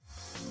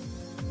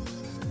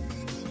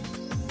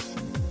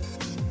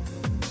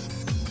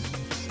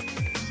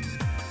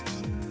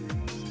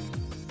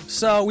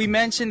So we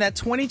mentioned that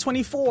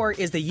 2024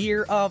 is the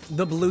year of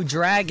the Blue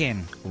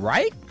Dragon,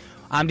 right?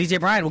 I'm DJ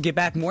Brian. We'll get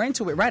back more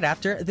into it right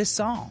after this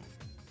song.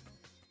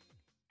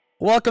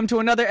 Welcome to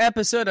another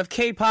episode of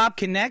K-Pop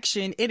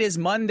Connection. It is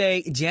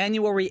Monday,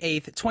 January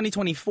 8th,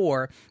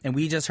 2024, and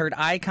we just heard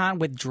iKON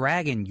with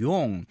Dragon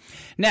Yung.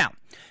 Now,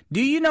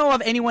 do you know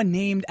of anyone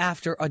named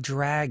after a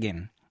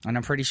dragon? And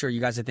I'm pretty sure you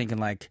guys are thinking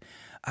like,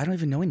 I don't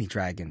even know any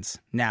dragons.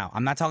 Now,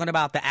 I'm not talking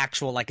about the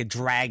actual like a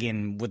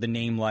dragon with a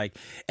name like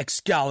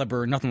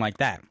Excalibur, nothing like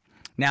that.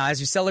 Now, as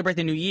you celebrate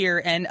the new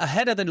year and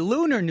ahead of the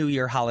Lunar New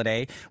Year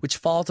holiday, which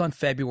falls on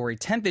February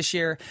 10th this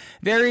year,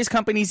 various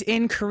companies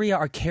in Korea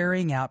are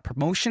carrying out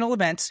promotional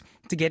events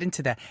to get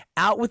into the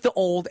out with the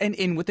old and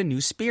in with the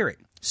new spirit.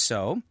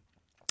 So,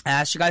 I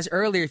asked you guys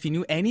earlier if you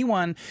knew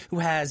anyone who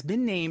has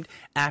been named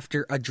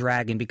after a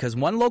dragon, because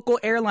one local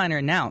airliner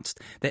announced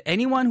that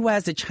anyone who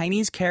has the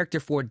Chinese character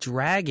for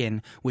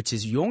dragon, which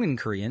is Yong in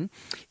Korean,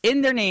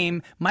 in their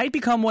name might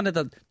become one of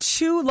the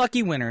 2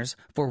 lucky winners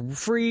for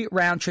free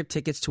round-trip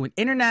tickets to an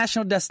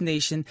international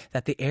destination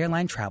that the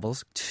airline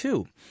travels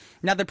to.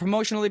 Now, the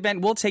promotional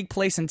event will take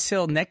place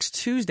until next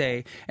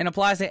Tuesday and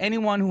applies to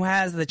anyone who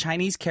has the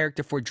Chinese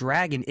character for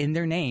dragon in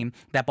their name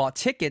that bought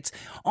tickets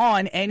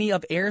on any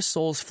of Air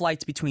Seoul's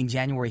flights between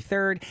January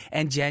 3rd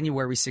and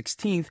January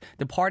 16th,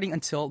 departing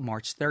until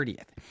March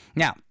 30th.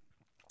 Now,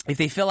 if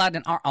they fill out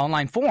an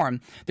online form,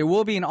 there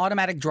will be an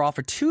automatic draw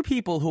for 2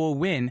 people who will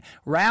win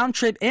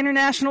round-trip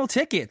international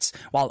tickets,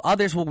 while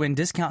others will win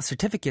discount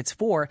certificates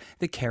for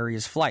the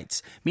carrier's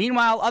flights.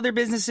 Meanwhile, other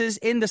businesses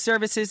in the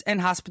services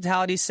and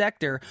hospitality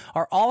sector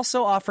are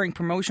also offering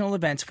promotional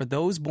events for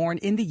those born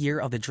in the year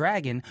of the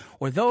dragon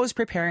or those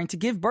preparing to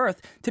give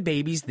birth to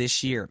babies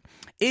this year.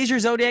 Is your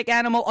zodiac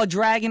animal a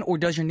dragon, or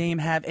does your name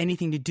have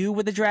anything to do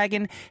with a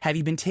dragon? Have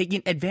you been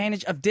taking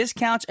advantage of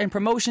discounts and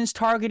promotions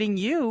targeting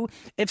you?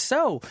 If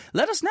so,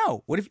 let us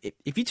know. What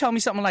if you tell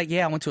me something like,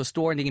 yeah, I went to a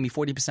store and they gave me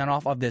 40%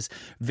 off of this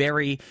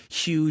very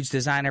huge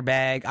designer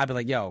bag, I'd be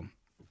like, yo,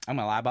 I'm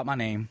gonna lie about my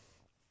name.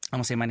 I'm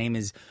gonna say my name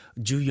is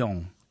Ju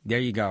Young. There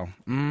you go.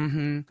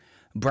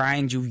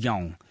 Brian Ju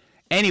Young.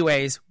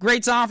 Anyways,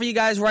 great song for you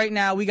guys right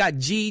now. We got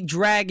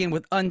G-Dragon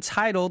with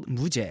Untitled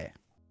Muje.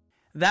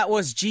 That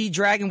was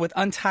G-Dragon with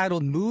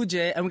Untitled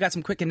Muje, and we got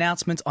some quick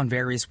announcements on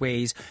various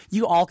ways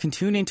you all can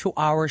tune into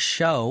our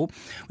show.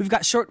 We've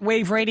got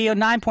shortwave radio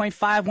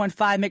 9.515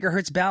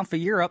 megahertz bound for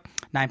Europe,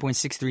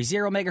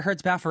 9.630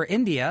 megahertz bound for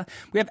India.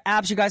 We have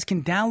apps you guys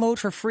can download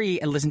for free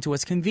and listen to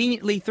us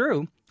conveniently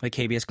through the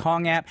KBS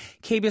Kong app,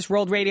 KBS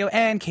World Radio,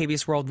 and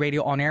KBS World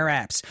Radio on-air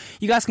apps.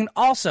 You guys can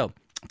also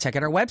check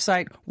out our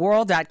website,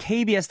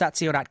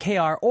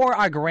 world.kbs.co.kr, or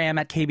our gram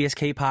at KBS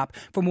K-Pop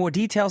for more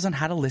details on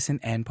how to listen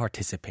and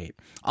participate.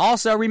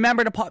 Also,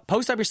 remember to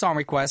post up your song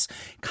requests,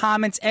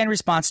 comments, and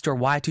responses to our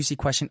Y2C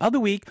question of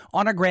the week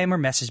on our gram or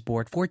message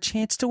board for a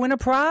chance to win a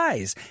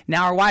prize.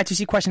 Now, our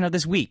Y2C question of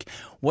this week.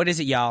 What is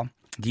it, y'all?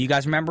 Do you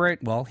guys remember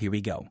it? Well, here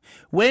we go.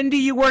 When do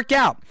you work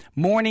out?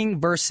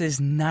 Morning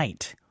versus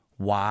night.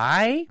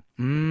 Why?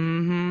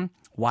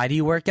 Why do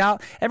you work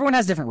out? Everyone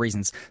has different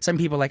reasons. Some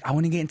people are like, I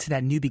want to get into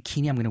that new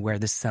bikini I'm going to wear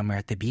this summer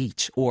at the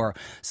beach. Or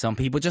some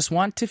people just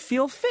want to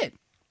feel fit.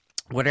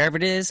 Whatever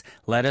it is,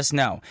 let us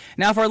know.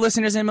 Now, for our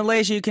listeners in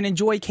Malaysia, you can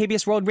enjoy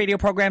KBS World Radio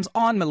programs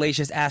on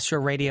Malaysia's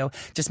Astro Radio.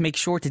 Just make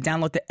sure to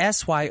download the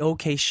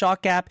SYOK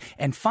Shock app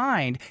and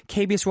find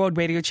KBS World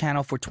Radio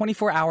channel for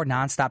 24-hour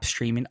nonstop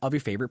streaming of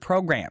your favorite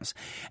programs.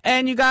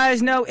 And you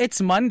guys know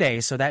it's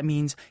Monday, so that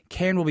means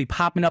Karen will be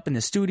popping up in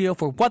the studio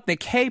for What the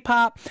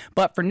K-Pop.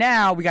 But for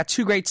now, we got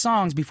 2 great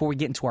songs before we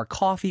get into our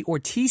coffee or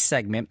tea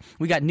segment.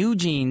 We got New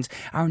Jeans,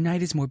 Our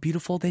Night is More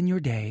Beautiful Than Your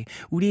Day.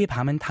 우리의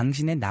밤은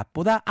당신의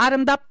낮보다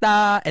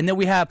아름답다. And then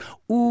we have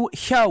Woo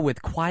Hyo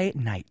with Quiet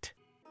Night.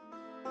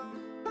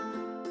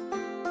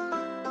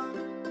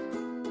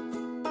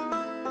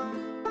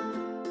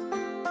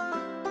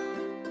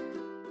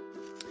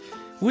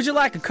 Would you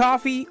like a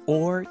coffee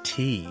or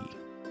tea?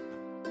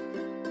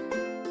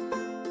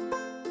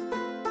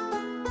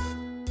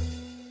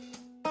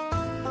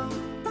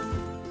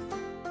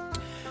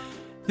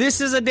 This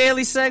is a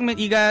daily segment.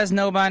 You guys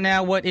know by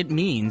now what it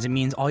means. It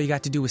means all you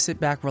got to do is sit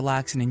back,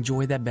 relax, and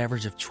enjoy that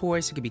beverage of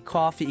choice. It could be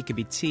coffee, it could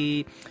be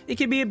tea, it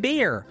could be a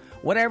beer.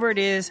 Whatever it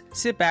is,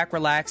 sit back,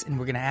 relax, and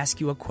we're going to ask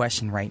you a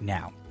question right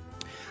now.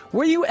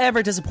 Were you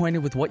ever disappointed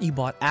with what you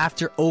bought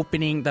after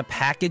opening the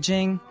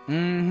packaging?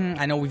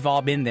 I know we've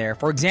all been there.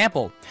 For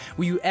example,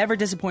 were you ever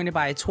disappointed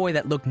by a toy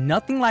that looked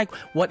nothing like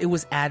what it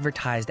was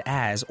advertised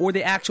as, or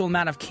the actual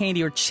amount of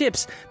candy or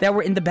chips that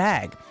were in the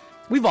bag?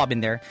 We've all been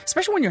there,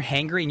 especially when you're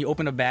hangry and you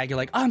open a bag, you're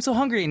like, oh, I'm so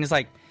hungry. And it's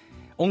like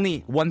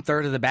only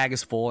 1/3 of the bag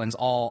is full and it's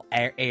all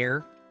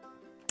air.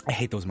 I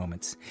hate those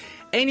moments.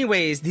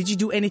 Anyways, did you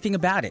do anything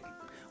about it?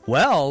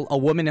 Well, a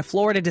woman in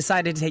Florida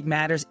decided to take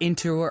matters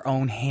into her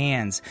own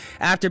hands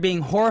after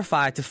being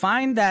horrified to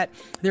find that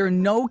there are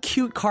no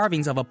cute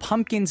carvings of a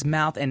pumpkin's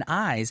mouth and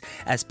eyes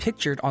as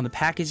pictured on the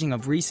packaging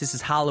of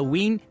Reese's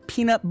Halloween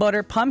peanut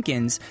butter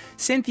pumpkins.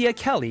 Cynthia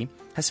Kelly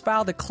has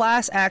filed a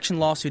class action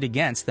lawsuit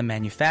against the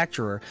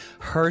manufacturer,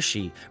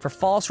 Hershey, for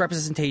false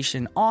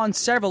representation on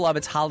several of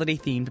its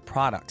holiday-themed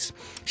products.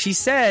 She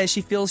says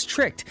she feels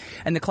tricked,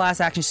 and the class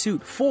action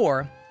suit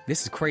for,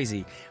 this is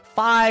crazy,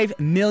 $5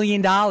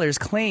 million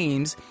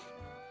claims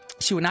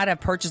she would not have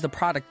purchased the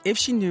product if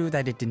she knew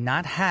that it did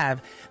not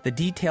have the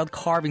detailed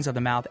carvings of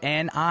the mouth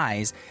and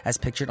eyes as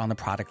pictured on the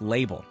product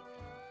label.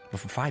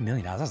 But for $5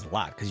 million, that's a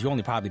lot, because you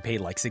only probably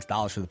paid like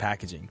 $6 for the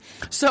packaging.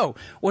 So,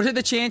 what are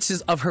the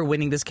chances of her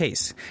winning this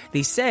case?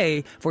 They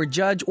say for a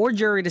judge or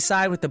jury to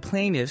side with the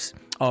plaintiffs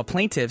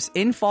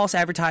in false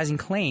advertising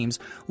claims,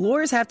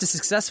 lawyers have to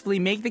successfully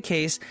make the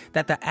case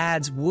that the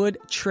ads would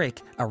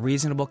trick a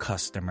reasonable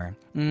customer.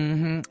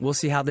 We'll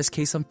see how this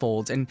case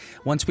unfolds, and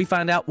once we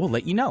find out, we'll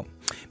let you know.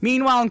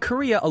 Meanwhile, in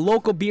Korea, a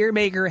local beer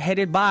maker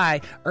headed by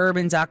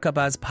Urban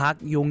Zakaba's Park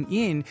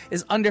Yong-in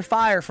is under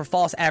fire for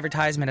false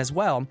advertisement as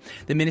well.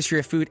 The Ministry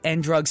of Food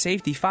and Drug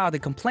Safety filed a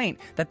complaint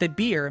that the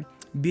beer,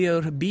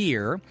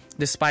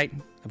 despite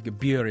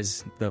beer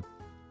is the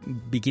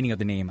beginning of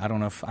the name. I don't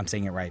know if I'm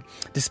saying it right.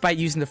 Despite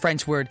using the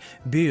French word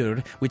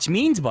beurre, which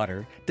means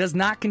butter, does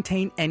not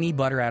contain any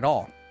butter at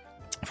all.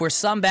 For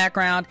some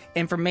background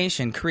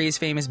information, Korea's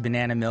famous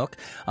banana milk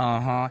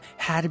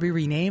had to be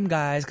renamed,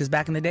 guys, because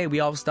back in the day,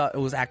 we always thought it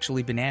was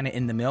actually banana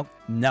in the milk.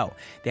 No,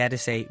 they had to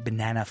say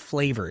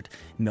banana-flavored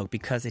milk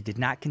because it did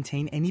not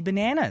contain any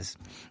bananas.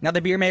 Now, the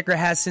beer maker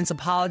has since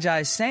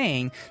apologized,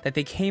 saying that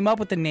they came up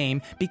with the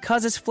name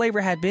because its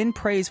flavor had been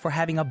praised for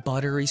having a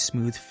buttery,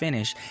 smooth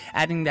finish,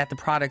 adding that the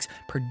products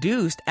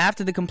produced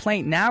after the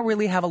complaint now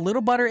really have a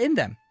little butter in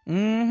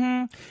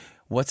them.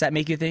 What's that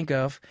make you think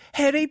of?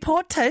 Harry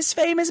Potter's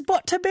famous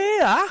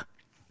butterbeer.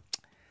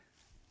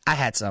 I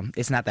had some.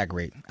 It's not that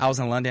great. I was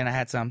in London. I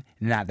had some.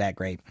 Not that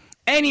great.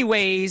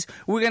 Anyways,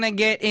 we're going to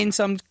get in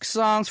some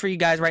songs for you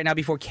guys right now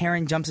before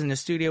Karen jumps in the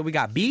studio. We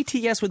got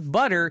BTS with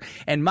Butter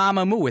and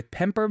Mamamoo with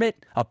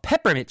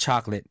peppermint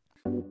chocolate.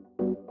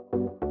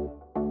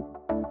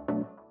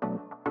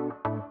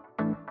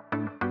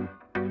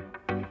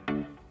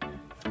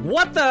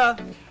 What the?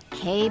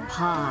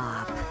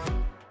 K-pop.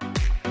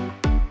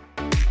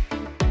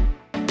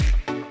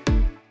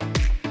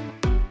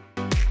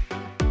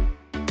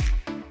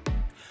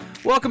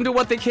 Welcome to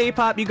What the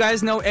K-Pop. You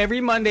guys know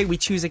every Monday we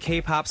choose a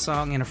K-pop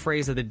song and a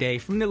phrase of the day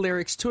from the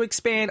lyrics to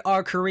expand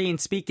our Korean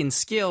speaking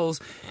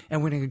skills.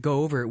 And we're going to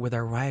go over it with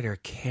our writer,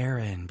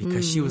 Karen,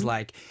 because she was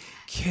like,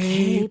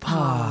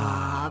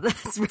 K-pop.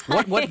 That's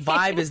right. What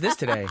vibe is this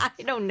today? I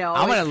don't know.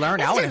 I want to learn.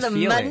 I want to feel it.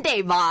 It's just a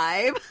Monday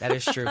vibe. That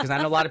is true, because I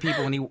know a lot of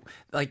people,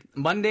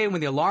 Monday, when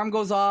the alarm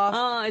goes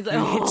off, it's like,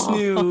 you hit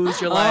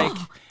snooze, you're like,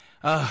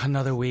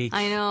 another week.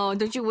 I know.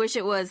 Don't you wish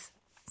it was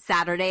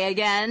Saturday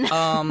again?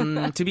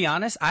 To be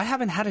honest, I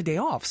haven't had a day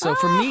off. So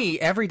for me,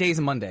 every day is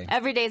a Monday.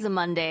 Every day is a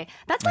Monday.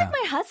 That's like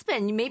my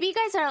husband. Maybe you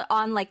guys are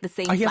on like the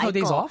same cycle. You have no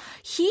days off?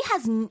 He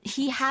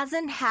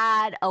hasn't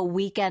had a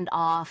weekend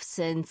off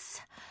since,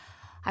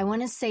 I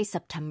want to say,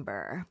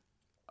 September.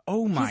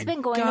 Oh my gosh. He's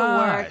been going to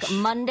work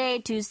Monday,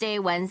 Tuesday,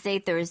 Wednesday,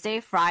 Thursday,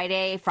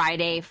 Friday,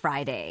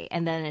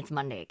 and then it's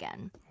Monday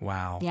again.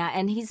 Wow. Yeah,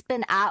 and he's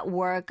been at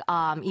work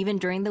even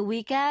during the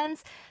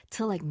weekends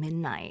till like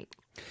midnight.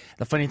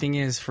 The funny thing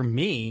is, for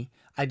me,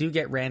 I do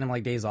get random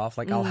days off.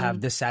 I'll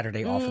have this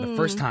Saturday off for the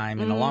first time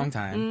in a long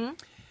time.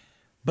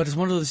 But it's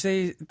one of those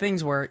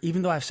things where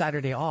even though I have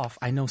Saturday off,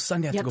 I know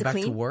Sunday I have to go back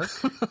to work.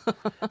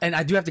 And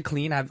I do have to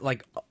clean. I have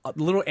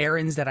little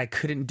errands that I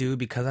couldn't do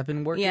because I've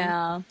been working.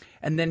 Yeah.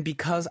 And then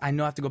because I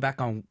know I have to go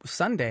back on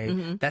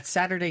Sunday, that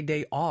Saturday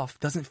day off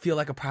doesn't feel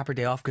like a proper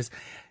day off because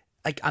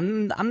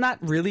I'm not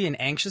really an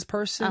anxious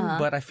person,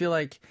 but I feel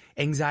like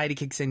anxiety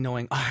kicks in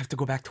knowing, I have to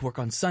go back to work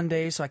on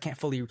Sunday, so I can't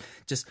fully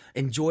just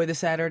enjoy the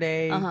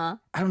Saturday. I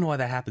don't know why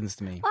that happens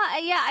to me.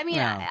 Well, yeah, I mean,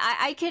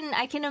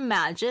 I can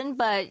imagine,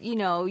 but,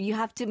 you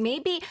have to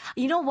maybe,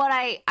 what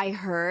I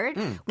heard?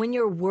 When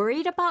you're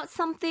worried about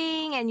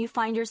something and you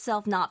find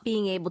yourself not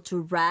being able to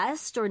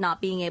rest or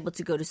not being able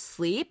to go to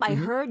sleep, I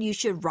heard you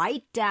should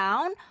write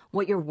down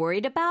what you're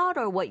worried about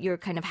or what you're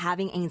kind of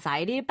having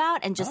anxiety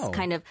about and just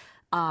kind of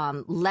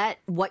let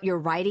what you're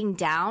writing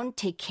down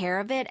take care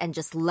of it and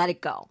just let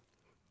it go.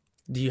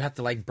 Do you have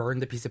to burn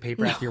the piece of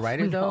paper after you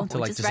write it though?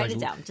 No, just write it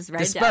down. Just write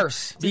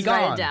disperse. it down. Be just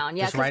gone. Write it down.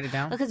 Yeah, just write it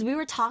down. Because we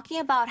were talking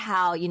about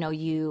how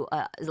you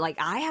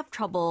I have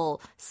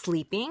trouble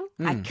sleeping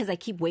because I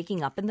keep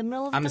waking up in the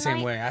middle of the night. I'm the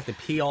same way. I have to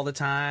pee all the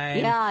time.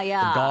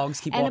 Yeah. The dogs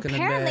keep walking in bed. And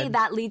apparently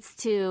that leads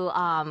to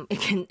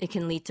it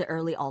can lead to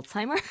early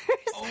Alzheimer's.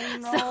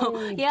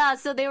 Oh no.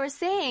 So they were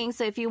saying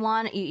if you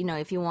want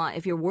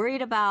if you're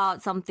worried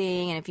about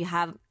something and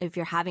if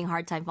you're having a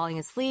hard time falling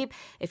asleep,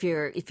 if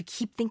you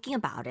keep thinking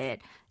about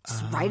it,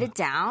 just write it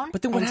down.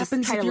 But then what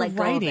happens if you're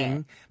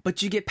writing,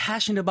 but you get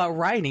passionate about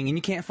writing and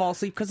you can't fall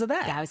asleep because of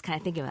that? Yeah, I was kind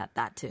of thinking about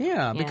that too.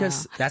 Yeah,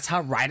 because that's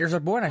how writers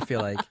are born, I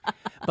feel like.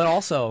 But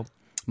also,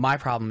 My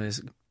problem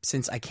is,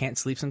 since I can't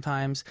sleep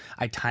sometimes,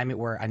 I time it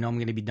where I know I'm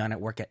going to be done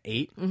at work at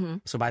 8.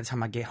 So by the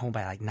time I get home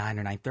by like 9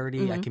 or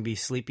 9:30, I can be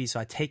sleepy. So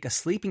I take a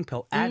sleeping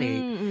pill at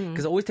 8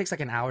 because it always takes like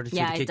an hour to two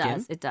to kick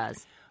in. It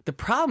does. The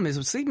problem is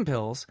with sleeping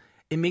pills,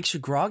 it makes you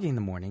groggy in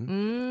the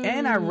morning.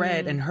 And I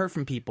read and heard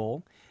from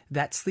people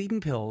that sleeping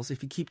pills,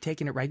 if you keep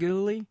taking it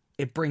regularly,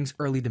 it brings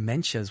early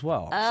dementia as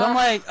well. So I'm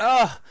like,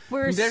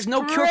 there's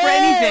no cure for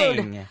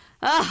anything.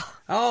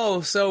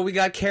 So we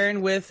got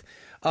Karen with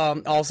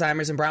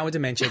Alzheimer's and Brown with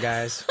dementia,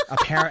 guys.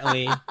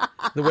 Apparently,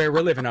 the way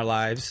we're living our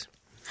lives.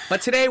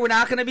 But today, we're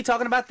not going to be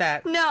talking about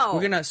that. No.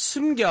 We're going to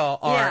숨겨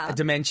our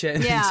dementia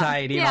and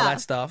anxiety and all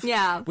that stuff.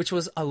 Yeah. Which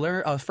was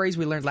a phrase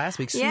we learned last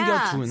week.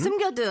 숨겨둔.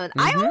 숨겨둔.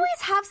 I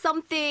always have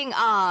something,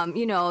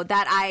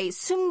 that I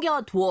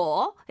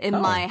숨겨둬 in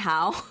my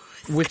house.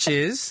 Which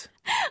is?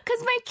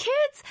 Because my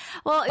kids,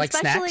 well, like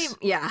especially,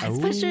 snacks?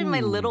 Especially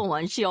my little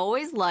one, she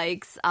always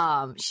likes,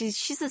 she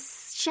has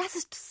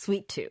a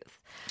sweet tooth.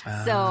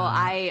 So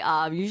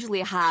I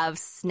usually have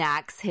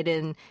snacks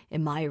hidden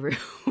in my room.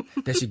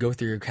 Does she go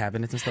through your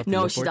cabinets and stuff?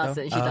 No, she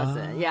doesn't. She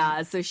doesn't.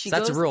 Yeah, so she goes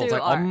that's a rule. It's through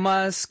like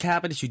almost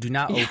cabinets you do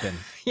not open.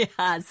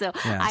 So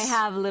I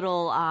have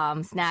little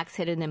snacks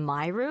hidden in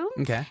my room.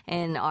 Okay.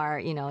 In our,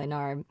 in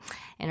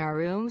our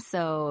room.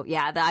 So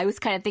I was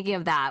kind of thinking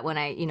of that when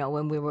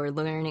when we were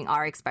learning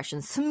our expression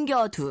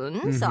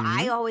숨겨둔. So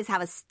I always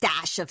have a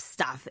stash of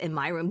stuff in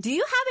my room. Do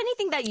you have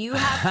anything that you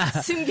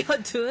have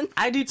숨겨둔?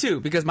 I do too,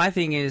 because my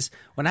thing is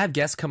when I have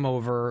guests come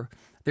over,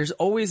 there's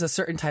always a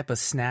certain type of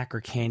snack or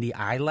candy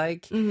I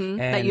like. And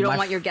that you don't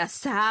want your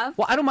guests to have?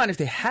 Well, I don't mind if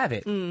they have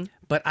it,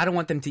 but I don't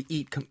want them to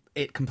eat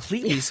it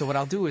completely. So what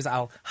I'll do is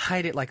I'll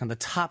hide it like on the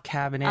top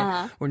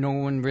cabinet where no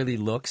one really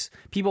looks.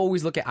 People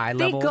always look at eye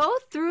level. They go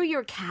through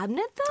your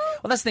cabinet though?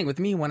 Well, that's the thing. With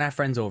me, when I have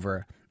friends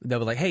over, they'll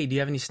be like, hey, do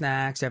you have any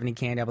snacks? Do you have any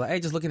candy? I'll be like, hey,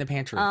 just look in the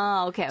pantry.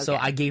 Oh, okay. So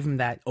I gave them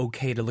that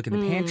okay to look in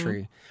the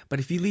pantry. But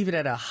if you leave it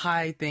at a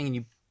high thing and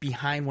you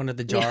behind one of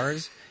the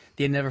jars,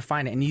 they never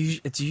find it. And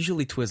it's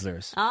usually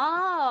Twizzlers.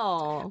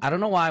 Oh. I don't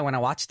know why. When I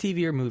watch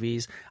TV or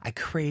movies, I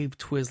crave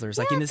Twizzlers.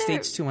 Like in the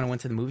States, too, when I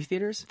went to the movie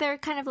theaters. They're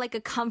kind of like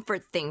a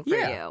comfort thing for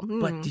you.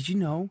 But did you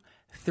know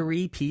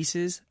 3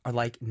 pieces are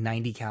like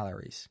 90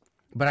 calories?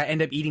 But I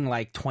end up eating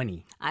like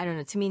 20. I don't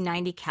know. To me,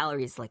 90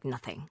 calories is like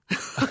nothing.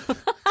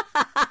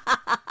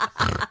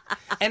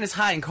 And it's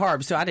high in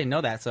carbs, so I didn't know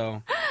that.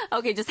 So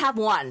okay, just have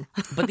one.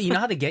 But you know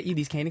how they get you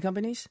these candy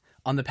companies?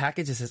 On the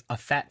package, it says a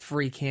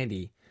fat-free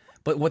candy.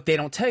 But what they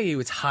don't tell you,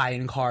 it's high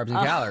in carbs and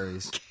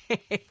calories.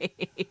 Just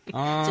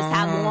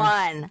have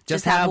one.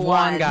 Just have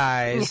one,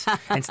 guys.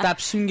 And stop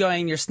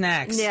숨겨ing your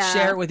snacks.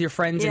 Share it with your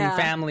friends and your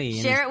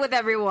family. Share it with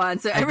everyone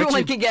so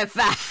everyone can get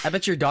fat. I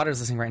bet your daughter's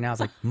listening right now. It's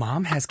like,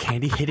 Mom has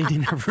candy hidden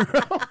in her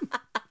room.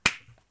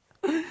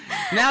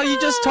 Now you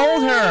just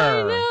told her.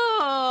 I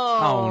know.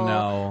 Oh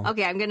no.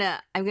 Okay, I'm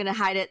gonna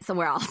hide it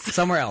somewhere else.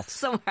 Somewhere else.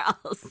 Somewhere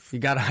else. You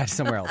gotta hide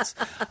somewhere else.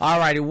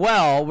 Alrighty.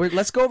 Well,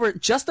 let's go over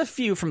just a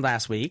few from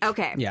last week.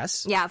 Okay.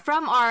 Yes. Yeah,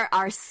 from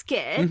our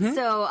skit.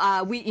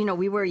 So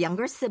we were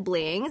younger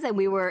siblings and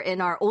we were in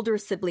our older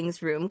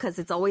siblings' room because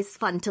it's always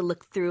fun to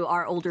look through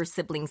our older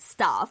siblings'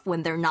 stuff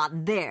when they're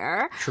not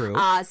there. True.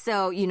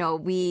 So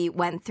we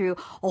went through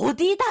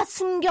어디다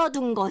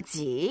숨겨둔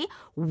거지?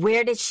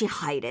 Where did she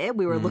hide it?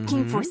 We were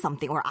looking for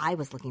something, or I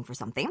was looking for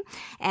something.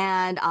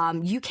 And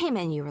you came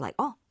in, you were like,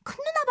 큰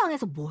누나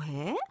방에서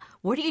뭐해?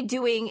 What are you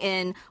doing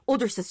in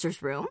older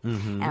sister's room?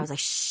 And I was like,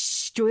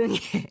 shh,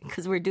 조용히 해,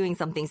 because we're doing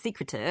something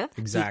secretive.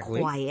 Exactly.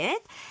 Be quiet.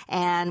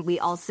 And we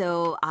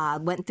also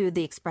went through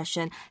the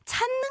expression,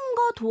 찾는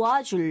거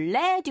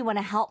도와줄래? Do you want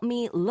to help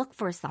me look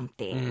for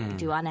something?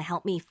 Do you want to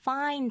help me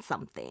find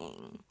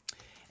something?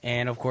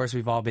 And of course,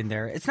 we've all been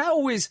there. It's not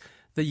always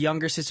the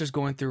younger sisters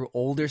going through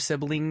older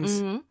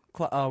siblings'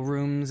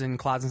 rooms and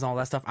closets and all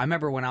that stuff. I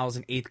remember when I was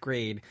in 8th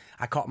grade,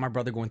 I caught my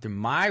brother going through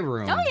my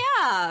room. Oh,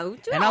 yeah. We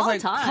do it and I was all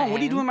like, the time. what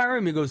do you do in my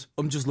room? He goes,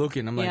 I'm just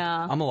looking. I'm like,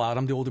 I'm allowed.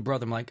 I'm the older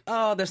brother. I'm like,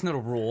 oh, that's not a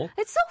rule.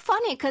 It's so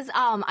funny because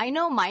I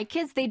know my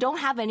kids, they don't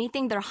have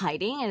anything they're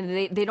hiding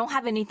and they don't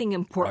have anything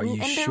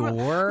important in their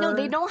room. No,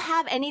 they don't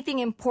have anything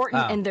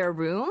important in their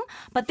room,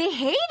 but they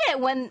hate it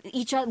when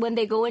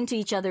they go into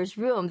each other's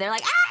room. They're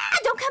like,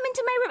 don't come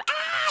into my room.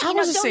 I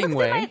was the same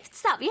way. My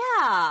stuff.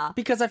 Yeah.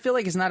 Because I feel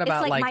like it's not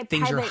about like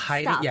things you're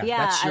hiding. Stuff. Yeah,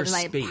 that's your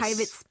my space.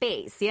 Private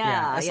space.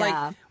 Yeah. It's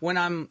like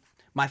when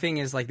my thing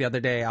is like the other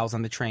day I was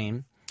on the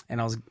train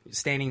and I was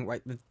standing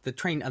right. The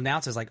train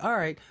announces like, all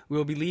right,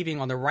 we'll be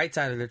leaving on the right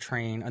side of the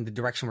train on the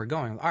direction we're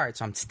going. All right,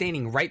 so I'm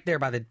standing right there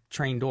by the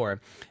train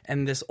door,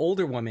 and this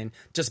older woman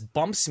just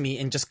bumps me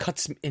and just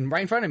cuts in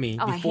right in front of me.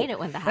 I hate it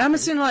when that happens. And I'm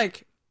sitting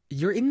like,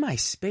 you're in my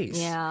space.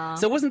 Yeah.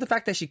 So it wasn't the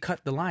fact that she cut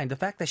the line, the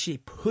fact that she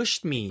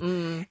pushed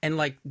me and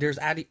like there's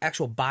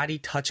actual body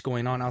touch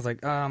going on. I was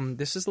like,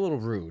 this is a little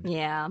rude.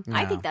 Yeah.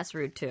 I think that's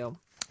rude too.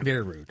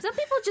 Very rude. Some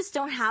people just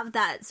don't have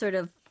that sort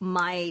of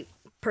my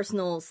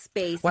personal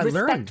space, well,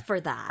 respect for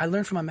that. I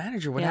learned from my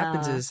manager what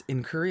happens is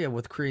in Korea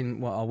with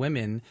Korean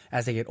women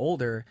as they get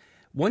older,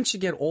 once you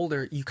get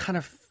older, you kind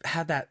of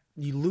have that,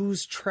 you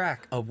lose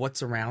track of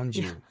what's around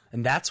you.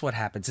 And that's what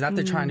happens. It's not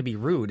they're trying to be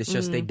rude. It's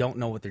just they don't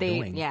know what they're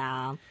doing.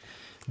 Yeah.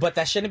 But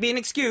that shouldn't be an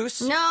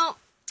excuse. No.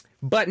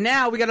 But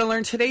now we got to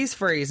learn today's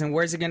phrase. And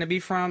where's it going to be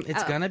from?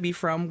 It's going to be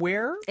from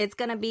where? It's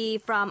going to be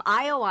from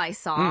IOI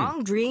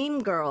song,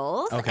 Dream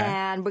Girls. Okay.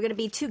 And we're going to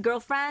be two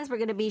girlfriends. We're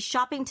going to be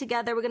shopping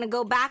together. We're going to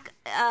go back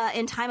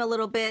in time a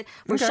little bit.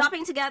 We're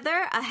shopping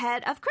together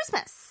ahead of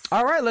Christmas.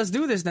 All right, let's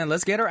do this then.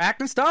 Let's get our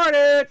acting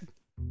started.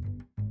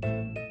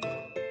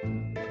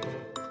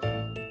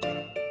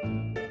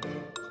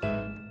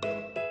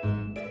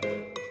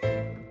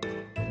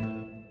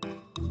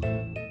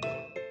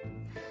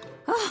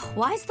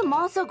 Why is the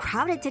mall so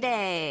crowded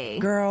today?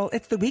 Girl,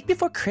 it's the week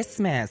before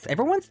Christmas.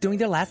 Everyone's doing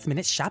their last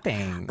minute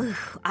shopping.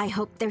 I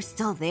hope they're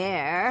still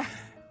there.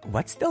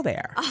 What's still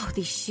there? Oh,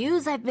 these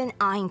shoes I've been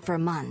eyeing for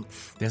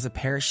months. There's a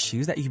pair of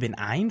shoes that you've been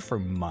eyeing for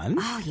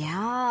months? Oh,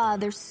 yeah.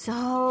 They're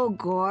so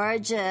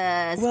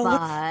gorgeous. Well,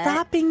 but what's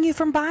stopping you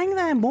from buying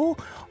them?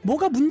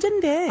 뭐가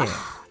문제인데?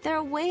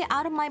 they're way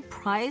out of my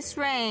price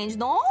range.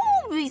 너무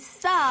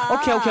비싸.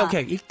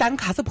 Okay. 일단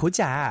가서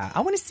보자. I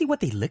want to see what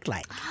they look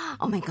like.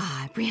 Oh my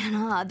God,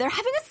 Brianna, they're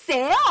having a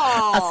sale.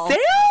 A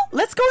sale?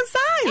 Let's go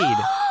inside.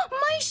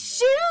 My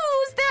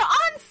shoes, they're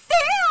on sale.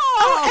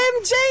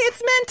 OMG,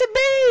 it's meant to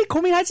be.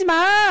 고민하지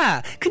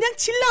마. 그냥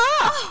질러.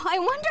 Oh, I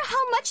wonder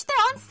how much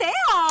they're on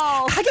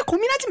sale. 가격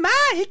고민하지 마.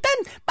 일단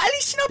빨리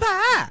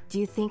신어봐. Do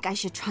you think I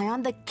should try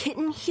on the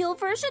kitten heel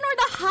version or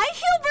the high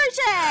heel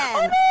version?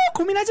 어머,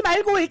 고민하지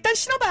말고 일단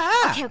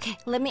신어봐. Okay,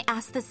 let me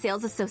ask the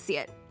sales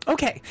associate.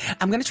 Okay,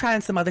 I'm gonna try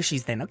on some other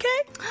shoes then,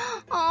 okay?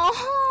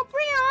 Oh,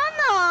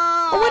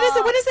 Brianna. Oh, what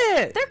is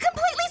it? They're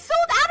completely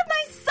sold out of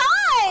my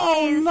size.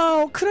 Oh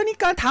no,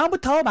 그러니까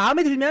다음부터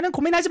마음에 들면은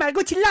고민하지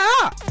말고 질러.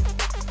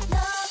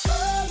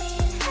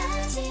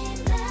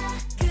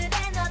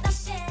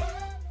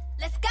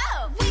 Let's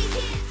go.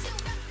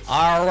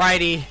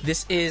 Alrighty,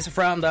 this is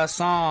from the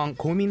song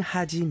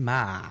고민하지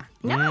마.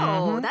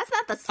 No, that's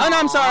not the song. Oh, no,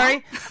 I'm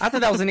sorry. I thought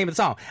that was the name of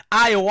the song.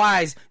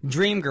 IOI's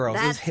Dream Girls.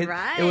 That's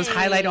right. It was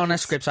highlighted on our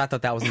script, so I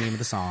thought that was the name of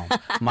the song.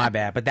 My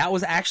bad. But that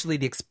was actually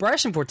the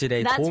expression for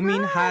today. That's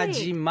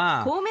고민하지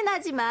마.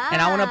 고민하지 마. And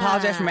I want to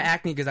apologize for my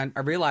acne because I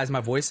realized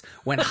my voice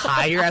went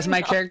higher as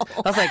my character.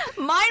 I was like...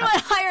 Mine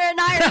went higher and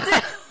higher,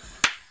 too.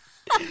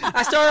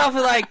 I started off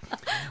with like,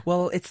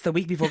 well, it's the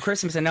week before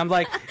Christmas, and I'm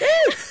like, hey,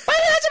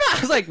 I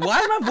was like, why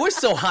is my voice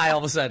so high all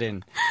of a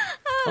sudden?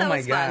 Oh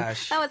my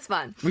gosh. That was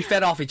fun. We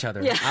fed off each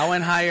other. Yeah. I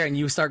went higher and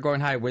you start going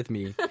higher with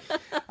me.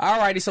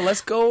 Alrighty, so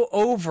let's go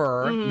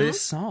over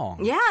this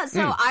song. Yeah,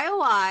 so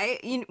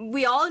IOI,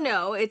 we all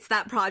know it's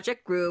that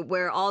project group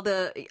where all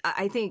the,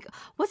 I think,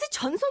 was it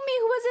Chun So-mi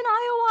who was in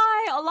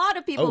IOI? A lot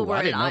of people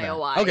were in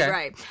IOI. Okay.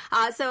 Right.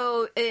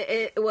 So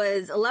it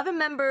was 11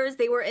 members.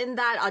 They were in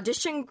that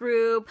audition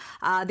group.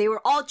 They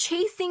were all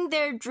chasing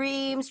their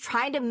dreams,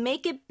 trying to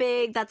make it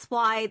big. That's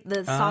why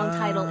the song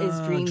title is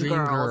Dream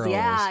Girls.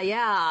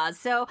 Yeah.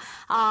 So,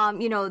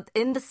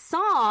 in the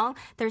song,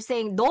 they're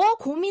saying, 너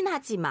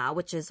고민하지 마,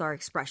 which is our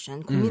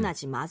expression.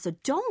 고민하지 마. So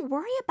don't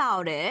worry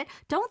about it.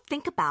 Don't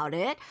think about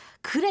it.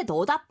 그래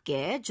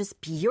너답게. Just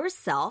be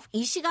yourself.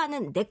 이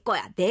시간은 내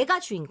거야.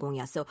 내가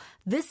주인공이야. So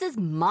this is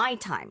my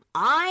time.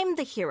 I'm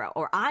the hero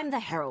or I'm the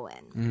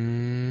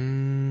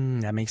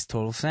heroine. That makes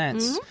total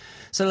sense.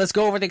 So let's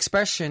go over the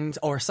expressions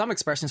or some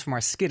expressions from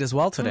our skit as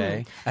well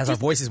today as our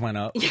voices went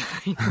up. Yeah,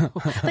 I know.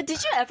 But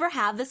did you ever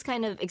have this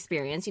kind of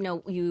experience?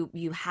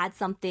 You had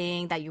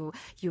something that you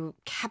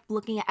kept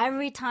looking at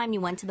every time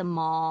you went to the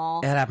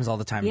mall. It happens all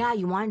the time. Yeah,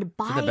 you wanted to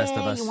buy the best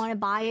of us. You want to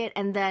buy it,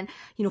 and then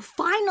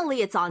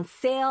finally it's on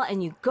sale,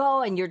 and you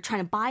go and you're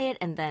trying to buy it,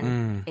 and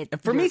then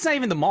For me, it's not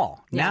even the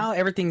mall. Yeah. Now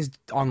everything's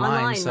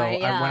online. So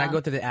right? when I go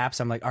to the apps,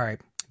 I'm like, all right,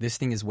 this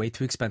thing is way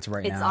too expensive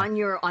right it's now.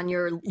 It's on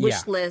your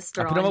wish list.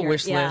 Or I put on on a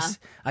wish list.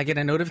 I get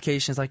a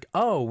notification. It's like,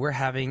 oh, we're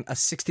having a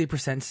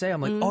 60% sale.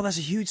 I'm like, oh, that's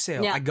a huge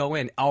sale. Yeah. I go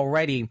in.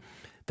 Already,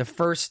 the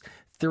first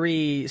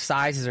 3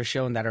 sizes are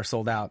shown that are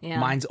sold out. Yeah.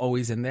 Mine's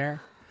always in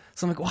there.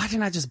 So I'm like, why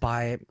didn't I just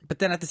buy it? But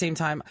then at the same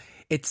time,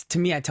 to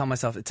me, I tell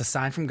myself it's a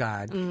sign from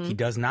God. He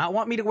does not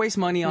want me to waste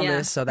money on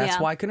this, so that's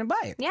why I couldn't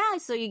buy it. Yeah,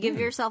 so you give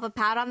yourself a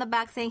pat on the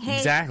back saying, hey,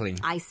 Exactly.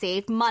 I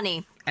saved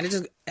money. And I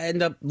just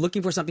end up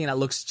looking for something that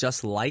looks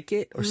just like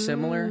it or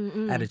similar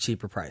at a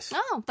cheaper price.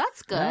 Oh,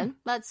 that's good. Yeah.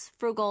 That's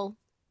frugal.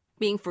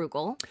 Being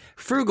frugal.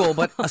 Frugal,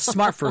 but a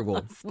smart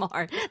frugal.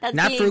 Smart. That's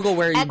Not being frugal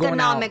where you're going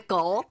out.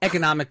 economical.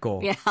 Economical.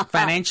 Yeah.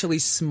 Financially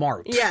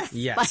smart. Yes.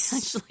 Yes.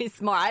 Financially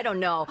smart. I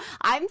don't know.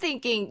 I'm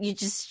thinking you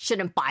just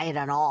shouldn't buy it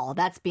at all.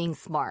 That's being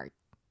smart.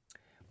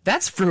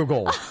 That's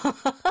frugal.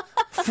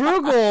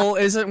 Frugal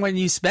isn't when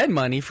you spend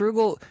money.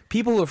 People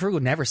who are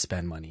frugal never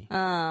spend money.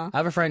 I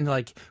have a friend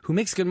who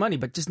makes good money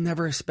but just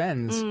never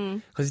spends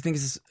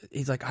because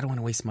he's like, I don't want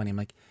to waste money. I'm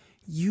like,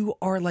 you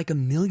are like a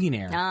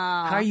millionaire.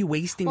 How are you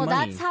wasting money?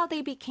 Well, that's how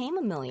they became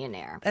a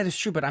millionaire. That is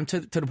true, but I'm to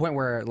the point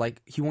where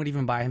he won't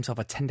even buy himself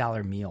a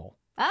 $10 meal.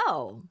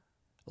 Oh.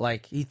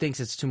 He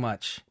thinks it's too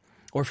much.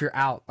 Or if you're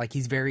out,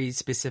 he's very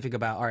specific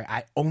about, all right,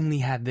 I only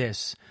had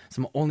this,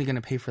 so I'm only going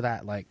to pay for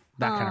that.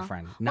 that kind of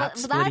friend. Not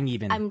Well, splitting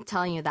even. I'm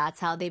telling you, that's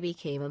how they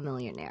became a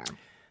millionaire.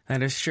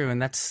 That is true,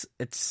 and it's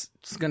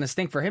going to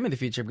stink for him in the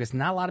future because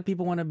not a lot of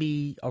people want to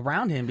be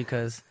around him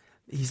because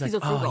he's like, a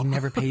frugal. he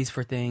never pays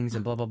for things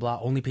and blah blah blah.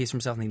 Only pays for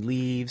himself and he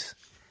leaves.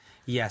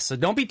 Yes, so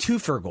don't be too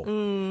frugal.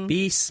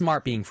 Be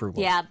smart being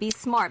frugal. Yeah, be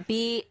smart,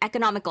 be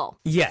economical.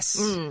 Yes,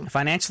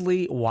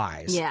 financially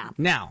wise. Yeah.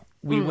 Now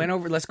we went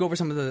over. Let's go over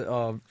some of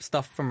the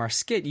stuff from our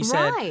skit. You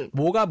Right. said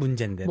뭐가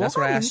문제인데. That's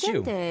what I asked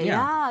you.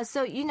 Yeah.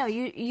 So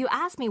you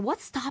asked me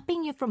what's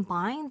stopping you from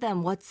buying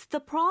them. What's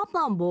the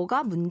problem?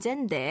 뭐가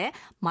문제인데?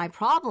 My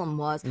problem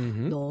was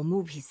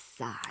너무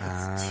비싸.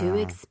 It's too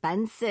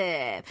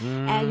expensive.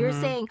 And you're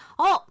saying,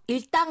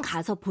 일단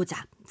가서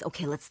보자.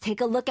 Okay, let's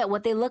take a look at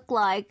what they look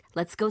like.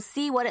 Let's go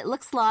see what it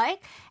looks like.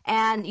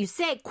 And you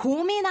say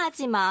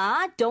고민하지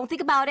마. Don't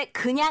think about it.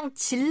 그냥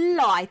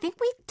질러. I think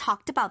we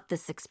talked about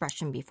this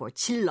expression before.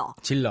 질러.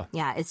 질러.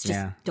 Yeah, it's just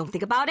don't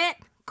think about it.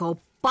 Go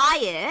buy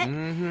it.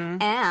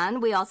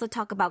 And we also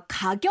talk about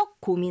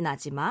가격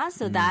고민하지 마.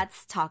 So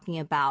that's talking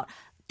about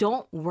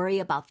don't worry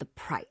about the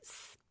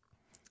price.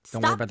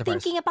 Don't worry Stop about the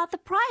thinking about the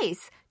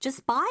price.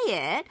 Just buy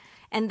it.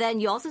 And then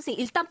you also say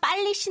일단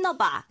빨리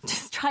신어봐.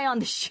 Just try on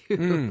the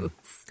shoes.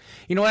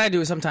 You know what I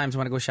do sometimes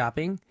when I go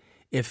shopping?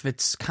 If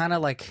it's kind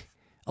of like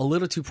a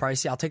little too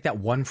pricey, I'll take that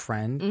one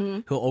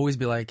friend who'll always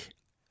be like,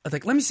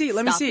 let me see it.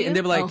 Stop you? And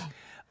they'll be like,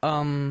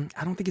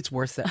 I don't think it's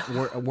worth that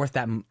worth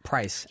that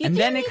price. You and do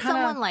then need it kind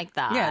someone like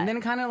that. Yeah, and then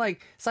it kind of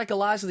like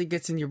psychologically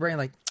gets in your brain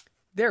like,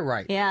 they're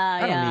right. Yeah,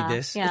 I don't yeah, need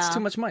this. yeah. It's too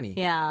much money.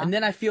 Yeah. And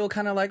then I feel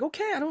kind of like,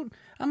 okay,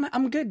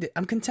 I'm good.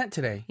 I'm content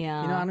today.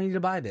 Yeah. You know, I don't need to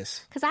buy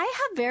this. Because I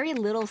have very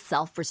little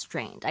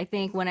self-restraint. I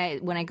think when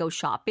I go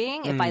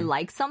shopping, if I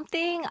like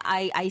something,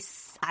 I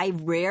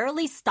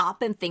rarely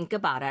stop and think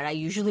about it. I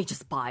usually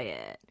just buy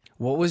it.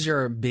 What was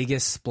your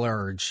biggest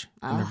splurge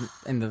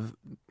in the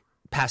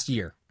past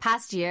year?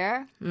 Past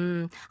year,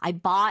 I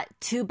bought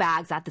 2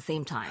 bags at the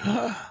same time.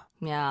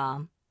 Yeah.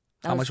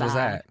 How much was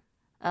that?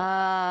 Do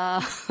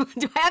I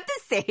have to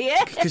say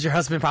it? Because your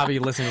husband probably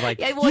listened like,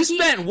 Yeah, well, you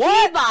spent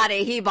what?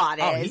 He bought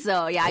it.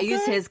 So yeah, I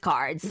used his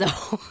card. So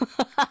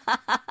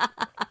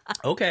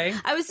Okay.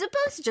 I was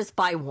supposed to just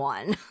buy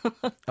one.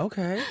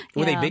 Okay.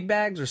 Were they Yeah. big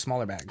bags or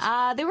smaller bags?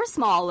 They were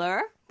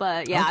smaller,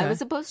 but yeah, Okay. I was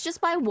supposed to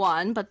just buy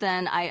one, but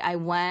then I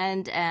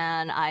went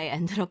and I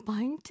ended up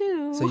buying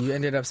 2. So you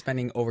ended up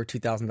spending over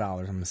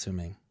 $2,000, I'm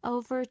assuming.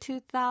 Over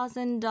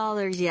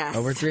 $2,000, yes.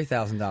 Over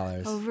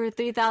 $3,000. Over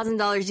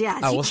 $3,000,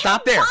 yes. Oh, You we'll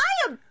stop can't there.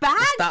 buy a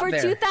bag stop for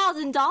there.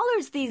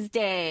 $2,000 these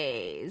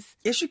days.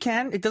 Yes, you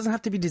can. It doesn't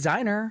have to be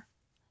designer.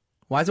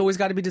 Why's it always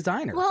got to be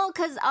designer? Well,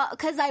 because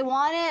I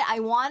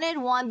wanted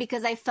one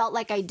because I felt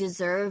like I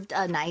deserved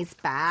a nice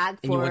bag.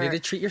 And you wanted to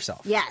treat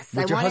yourself. Yes,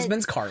 With I your wanted-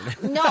 husband's card.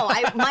 No,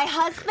 my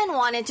husband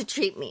wanted to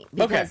treat me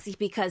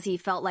because he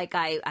felt like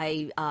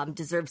I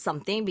deserved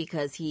something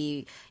because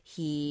he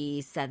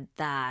said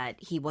that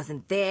he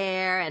wasn't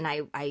there and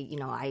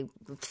I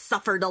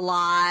suffered a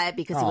lot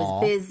because he was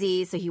Aw.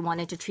 busy, so he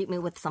wanted to treat me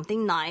with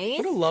something nice.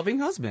 What a loving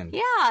husband.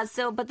 Yeah,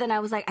 but then I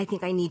was like, I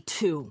think I need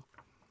 2.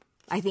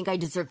 I think I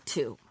deserve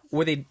 2.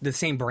 Were they the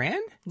same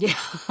brand? Yeah,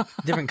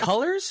 Different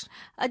colors?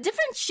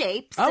 different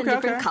shapes and Okay,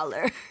 different okay.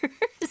 colors.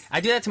 I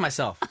do that to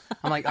myself.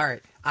 I'm like, all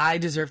right, I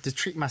deserve to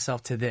treat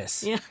myself to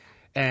this. Yeah.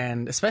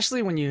 And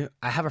especially when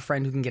I have a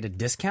friend who can get a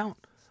discount.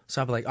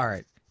 So I'll be like, all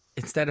right,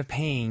 instead of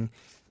paying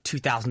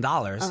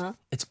 $2,000,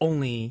 it's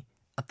only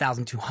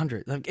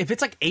 $1,200. Like, if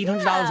it's like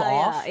 $800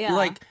 off, yeah. you're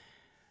like,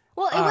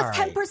 Well, it All was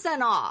right.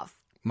 10% off.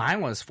 mine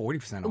was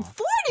 40% off.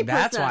 40%.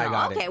 That's why I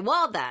got okay, it.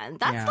 well then,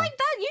 that's Yeah. like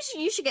that.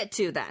 You should get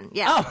 2 then.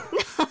 Yeah.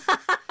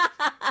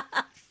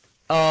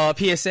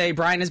 PSA,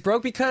 Brian is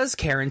broke because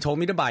Karen told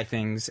me to buy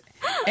things.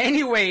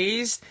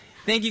 Anyways,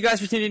 thank you guys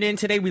for tuning in.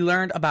 Today we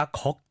learned about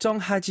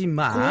걱정하지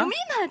마.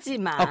 고민하지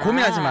마.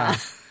 고민하지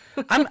마.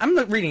 I'm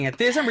reading at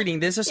this. I'm reading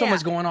this. There's so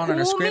much going on in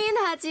our script.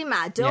 고민하지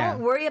마. Don't Yeah.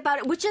 worry about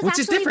it. Which is Which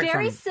is actually different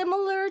very from-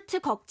 similar to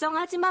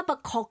걱정하지 마,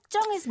 but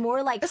걱정 is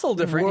more like It's a little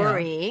different, yeah.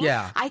 worrying.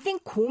 Yeah. I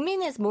think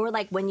고민 is more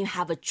like when you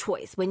have a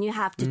choice. When you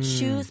have to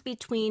choose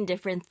between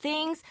different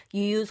things,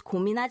 you use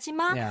고민하지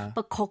마. Yeah.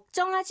 But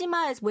걱정하지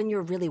마 is when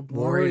you're really Worried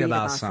worried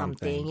about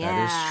something. Yeah.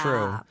 That is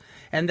true.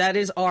 And that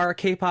is our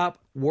K-pop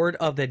word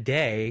of the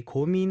day,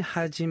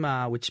 고민하지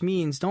마, which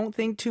means don't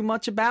think too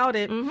much about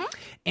it.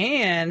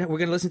 And we're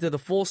going to listen to the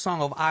full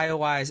song of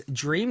IOI's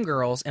Dream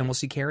Girls, and we'll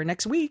see Karen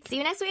next week. See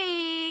you next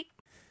week.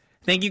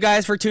 Thank you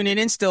guys for tuning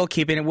in, still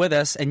keeping it with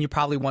us. And you're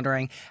probably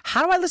wondering,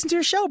 how do I listen to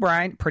your show,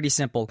 Brian? Pretty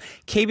simple.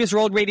 KBS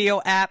World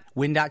Radio app,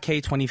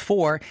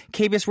 Win.K24.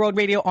 KBS World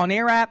Radio On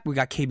Air app. We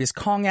got KBS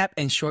Kong app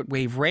and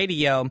Shortwave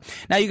Radio.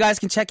 Now you guys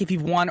can check if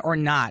you've won or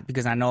not,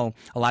 because I know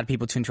a lot of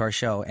people tune to our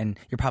show and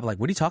you're probably like,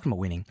 what are you talking about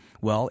winning?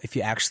 Well, if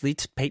you actually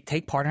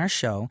take part in our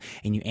show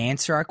and you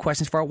answer our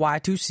questions for our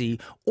Y2C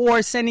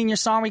or send in your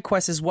song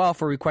requests as well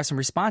for requests and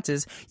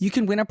responses, you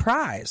can win a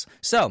prize.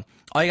 So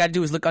all you got to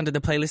do is look under the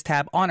playlist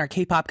tab on our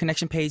K-Pop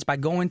Connection page by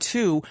going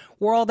to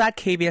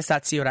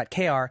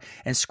world.kbs.co.kr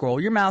and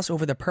scroll your mouse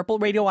over the purple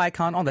radio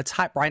icon on the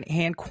top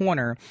right-hand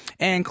corner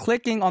and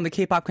clicking on the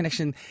K-Pop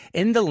Connection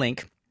in the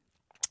link.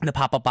 the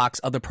pop-up box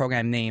of the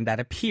program name that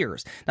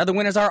appears. Now, the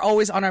winners are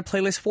always on our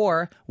playlist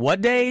for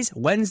what days?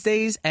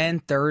 Wednesdays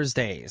and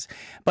Thursdays.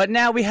 But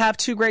now we have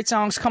two great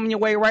songs coming your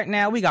way right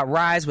now. We got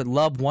Rise with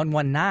Love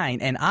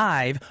 119 and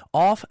Ive,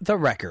 Off the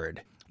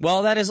Record.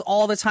 Well, that is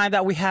all the time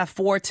that we have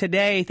for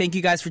today. Thank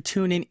you guys for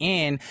tuning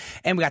in.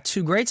 And we got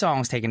two great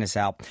songs taking us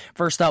out.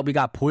 First up, we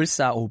got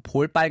볼사,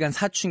 볼빨간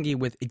사춘기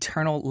with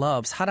Eternal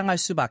Love, 사랑할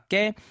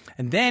수밖에.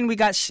 And then we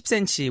got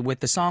 10cm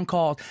with the song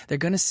called They're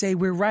Gonna Say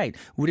We're Right.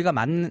 우리가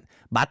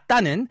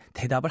맞다는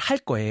대답을 할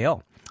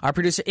거예요. Our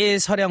producer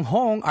is Hyeong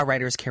Hong. Our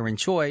writer is Karen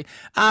Choi.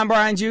 I'm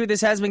Brian Ju. This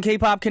has been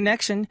K-Pop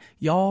Connection.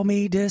 Y'all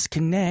may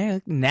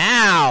disconnect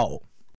now.